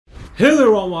Hello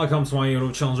everyone, welcome to my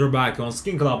YouTube channel. We're back on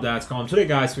Skinclub.com. Today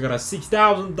guys, we got a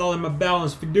 $6,000 in my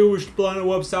balance. If you do wish to play on the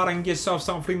website and get yourself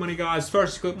some free money guys,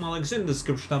 first click my links in the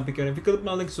description. Because if you click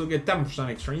my links, you'll get 10%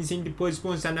 extra incentive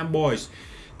points. And then boys,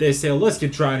 they say let's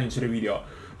get right into the video.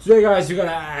 Today guys, we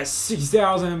got a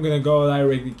 6,000. I'm gonna go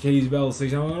directly case battle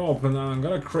section. I'm gonna open that. I'm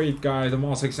gonna create guys the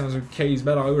most expensive case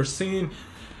battle I've ever seen.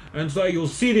 And today you'll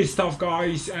see this stuff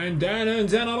guys, and then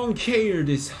I don't care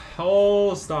this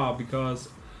whole stuff because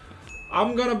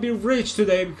I'm gonna be rich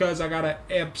today because I got an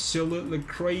absolutely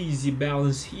crazy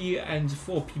balance here. And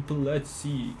for people, let's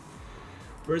see,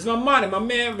 where's my money, my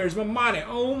man? Where's my money?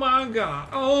 Oh my god,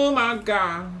 oh my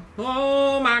god,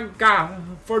 oh my god,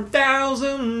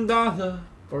 $4,000,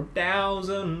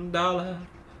 $4,000.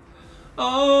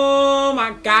 Oh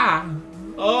my god,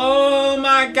 oh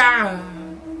my god,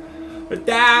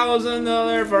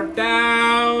 $1,000,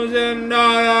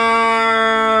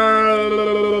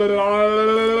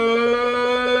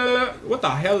 $4,000. What the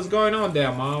hell is going on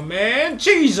there, my man?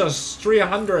 Jesus,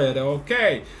 300.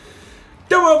 Okay.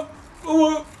 No,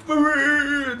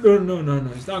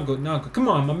 it's not good, not good. Come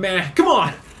on, my man, come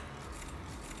on.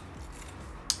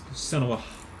 Son of a.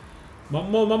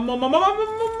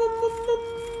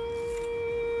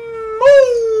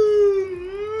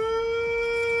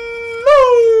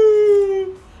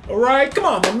 All right, come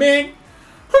on, my man.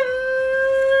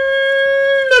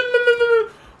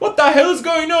 What the hell is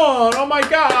going on? Oh my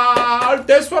god,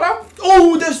 that's what I'm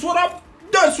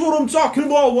talking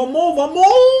about. One more.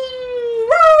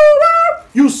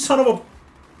 You son of a.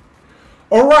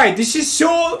 Alright, this is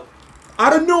so,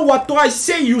 I don't know what do I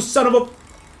say, you son of a.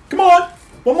 Come on,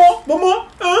 one more.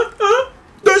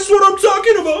 That's what I'm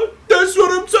talking about. That's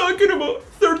what I'm talking about.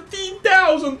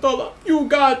 $13,000. You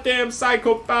goddamn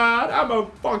psychopath. I'm a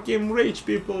fucking rich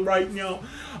people right now.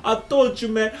 I told you,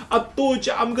 man. I told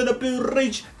you I'm gonna be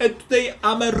rich. And today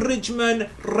I'm a rich man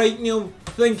right now.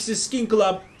 Thanks to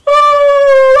Skinclub.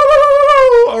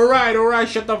 Alright.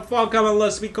 Shut the fuck up and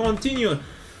let's continue.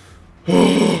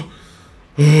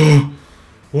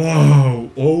 Wow.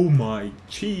 Oh my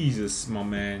Jesus, my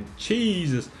man.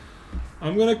 Jesus.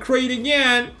 I'm gonna create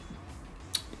again.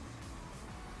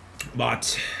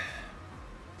 But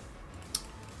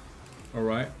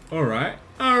Alright.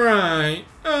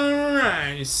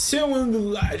 So in the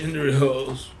legendary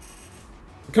house.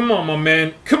 Come on, my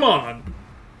man. Come on.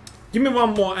 Give me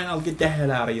one more and I'll get the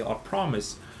hell out of here. I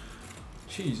promise.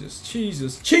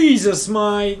 Jesus,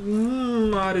 my.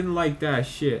 I didn't like that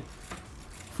shit.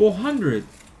 400.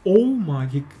 Oh my,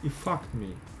 you fucked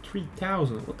me.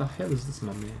 3,000. What the hell is this,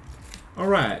 my man?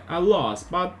 Alright, I lost,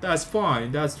 but that's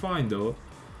fine. That's fine though.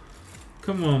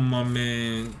 Come on, my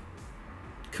man.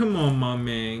 Come on, my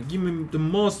man. Give me the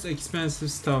most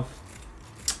expensive stuff.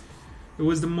 It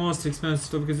was the most expensive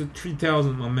stuff because of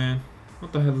 3,000, my man.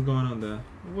 What the hell is going on there?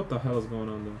 What the hell is going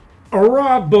on there?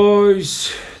 Alright,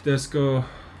 boys. Let's go.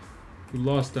 We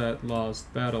lost that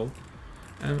last battle.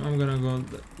 And I'm gonna go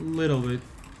a little bit.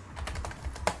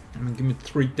 Give me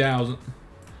 3,000.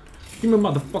 Give me,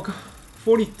 motherfucker.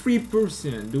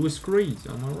 43%. Do a squeeze.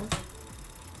 Am I right?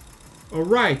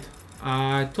 Alright.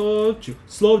 I told you.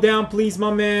 Slow down, please,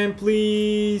 my man.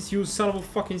 Please. You son of a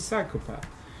fucking psychopath.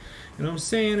 You know what I'm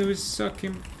saying? It was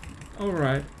sucking.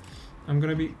 Alright. I'm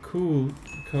gonna be cool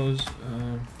because.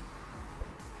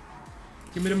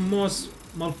 Give me the most,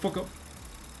 motherfucker.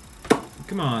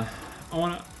 Come on. I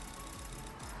wanna.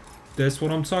 That's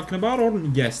what I'm talking about, or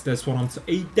yes, that's what I'm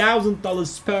saying. $8,000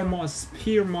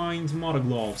 spearmint mother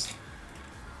gloves.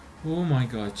 Oh my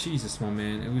god, Jesus, my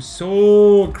man. It was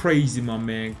so crazy, my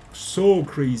man. So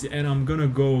crazy. And I'm gonna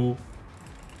go.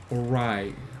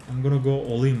 Alright. I'm gonna go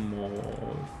all in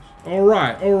mode.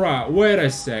 Alright. Wait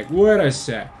a sec.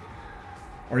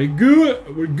 Are you good?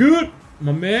 We're good,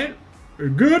 my man. We're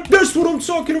good. That's what I'm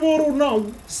talking about, or now.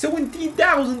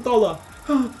 $17,000.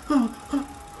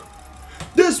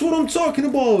 That's what I'm talking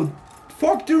about.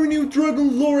 Fuck the new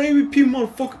Dragon Lore AWP,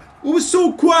 motherfucker. It was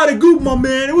so quite good, my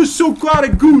man. It was so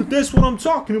quite good. That's what I'm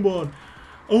talking about.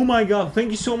 Oh my god.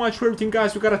 Thank you so much for everything,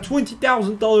 guys. We got a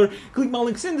 $20,000. Click my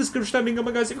links in the description.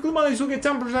 Guys, if you click my links, you'll get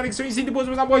 10% extra. You see the boys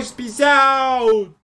with my boys. Peace out.